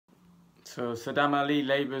So Sadam Ali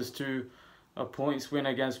labours to a points win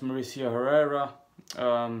against Mauricio Herrera.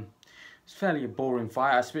 It's fairly a boring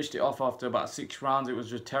fight. I switched it off after about 6 rounds. It was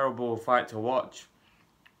just a terrible fight to watch.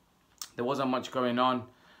 There wasn't much going on.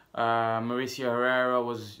 Mauricio Herrera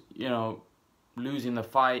was, losing the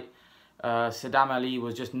fight. Sadam Ali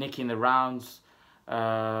was just nicking the rounds.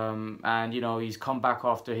 And, he's come back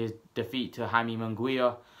after his defeat to Jaime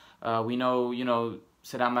Munguia. We know,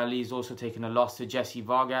 Sadam Ali's also taken a loss to Jesse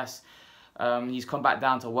Vargas. He's come back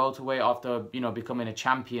down to welterweight after, becoming a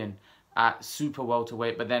champion at super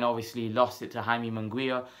welterweight, but then obviously lost it to Jaime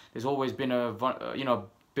Munguia. There's always been a,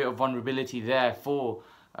 bit of vulnerability there for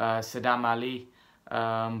Sadam Ali.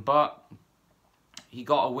 But he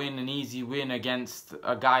got a win, an easy win against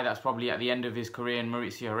a guy that's probably at the end of his career in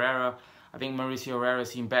Mauricio Herrera. I think Mauricio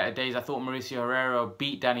Herrera's seen better days. I thought Mauricio Herrera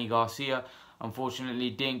beat Danny Garcia. Unfortunately,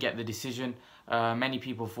 didn't get the decision. Many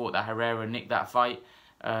people thought that Herrera nicked that fight.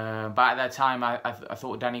 But at that time, I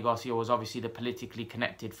thought Danny Garcia was obviously the politically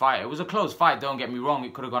connected fighter. It was a close fight, don't get me wrong.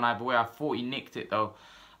 It could have gone either way. I thought he nicked it, though.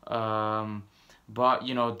 But,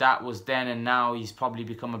 that was then, and now he's probably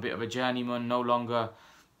become a bit of a journeyman. No longer,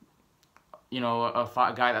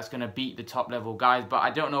 a guy that's going to beat the top-level guys. But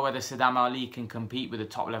I don't know whether Sadam Ali can compete with the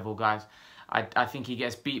top-level guys. I think he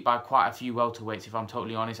gets beat by quite a few welterweights, if I'm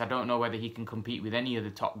totally honest. I don't know whether he can compete with any of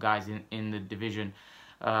the top guys in the division.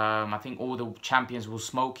 I think all the champions will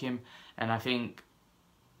smoke him. And I think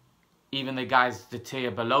even the guys, the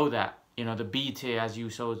tier below that, the B tier, as you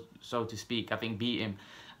so to speak, I think beat him.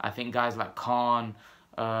 I think guys like Khan,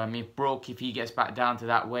 if Brook, if he gets back down to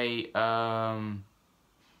that weight, I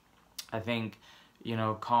think,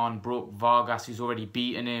 Khan, Brook, Vargas, who's already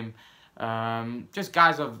beaten him. Just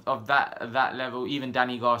guys of that level, even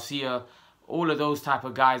Danny Garcia, all of those type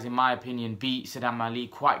of guys, in my opinion, beat Sadam Ali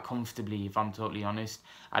quite comfortably, if I'm totally honest.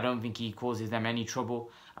 I don't think he causes them any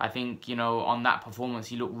trouble. I think, on that performance,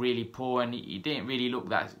 he looked really poor, and he didn't really look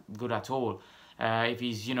that good at all. If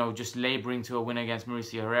he's, just labouring to a win against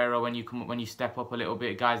Mauricio Herrera, when you step up a little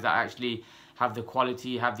bit, guys that actually have the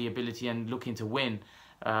quality, have the ability, and looking to win,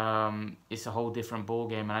 it's a whole different ball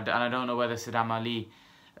game. And I don't know whether Sadam Ali,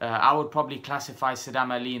 I would probably classify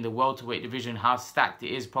Sadam Ali in the welterweight division, how stacked it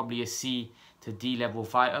is, probably a C to D level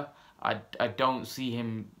fighter. I don't see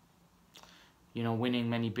him, winning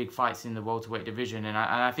many big fights in the welterweight division. And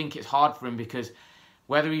I think it's hard for him, because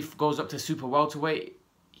whether he goes up to super welterweight,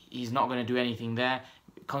 he's not going to do anything there.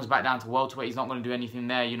 Comes back down to welterweight, he's not going to do anything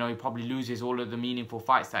there. He probably loses all of the meaningful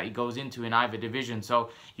fights that he goes into in either division. So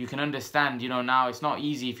you can understand, now it's not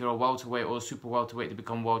easy if you're a welterweight or a super welterweight to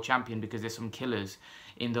become world champion, because there's some killers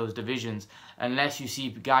in those divisions. Unless you see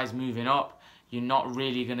guys moving up, you're not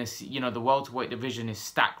really going to see, the welterweight division is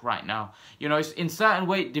stacked right now. It's, in certain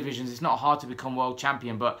weight divisions, it's not hard to become world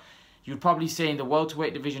champion, but you'd probably say in the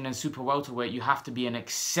welterweight division and super welterweight, you have to be an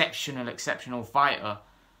exceptional fighter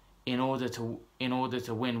in order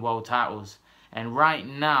to win world titles. And right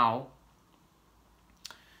now,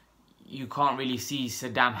 you can't really see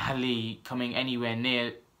Sadam Ali coming anywhere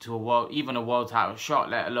near to even a world title shot,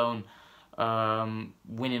 let alone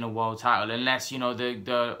winning a world title, unless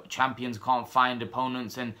the champions can't find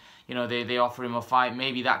opponents and they offer him a fight.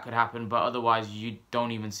 Maybe that could happen, but otherwise you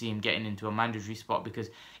don't even see him getting into a mandatory spot, because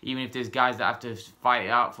even if there's guys that have to fight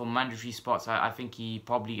out for mandatory spots, I think he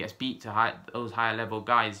probably gets beat to those higher level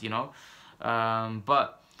guys,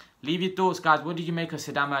 but leave your thoughts, guys. What did you make of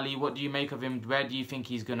Sadam Ali? What do you make of him? Where do you think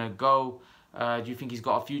he's gonna go? Do you think he's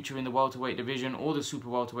got a future in the welterweight division or the super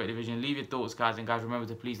welterweight division? Leave your thoughts, guys. And guys, remember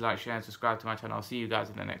to please like, share and subscribe to my channel. I'll see you guys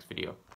in the next video.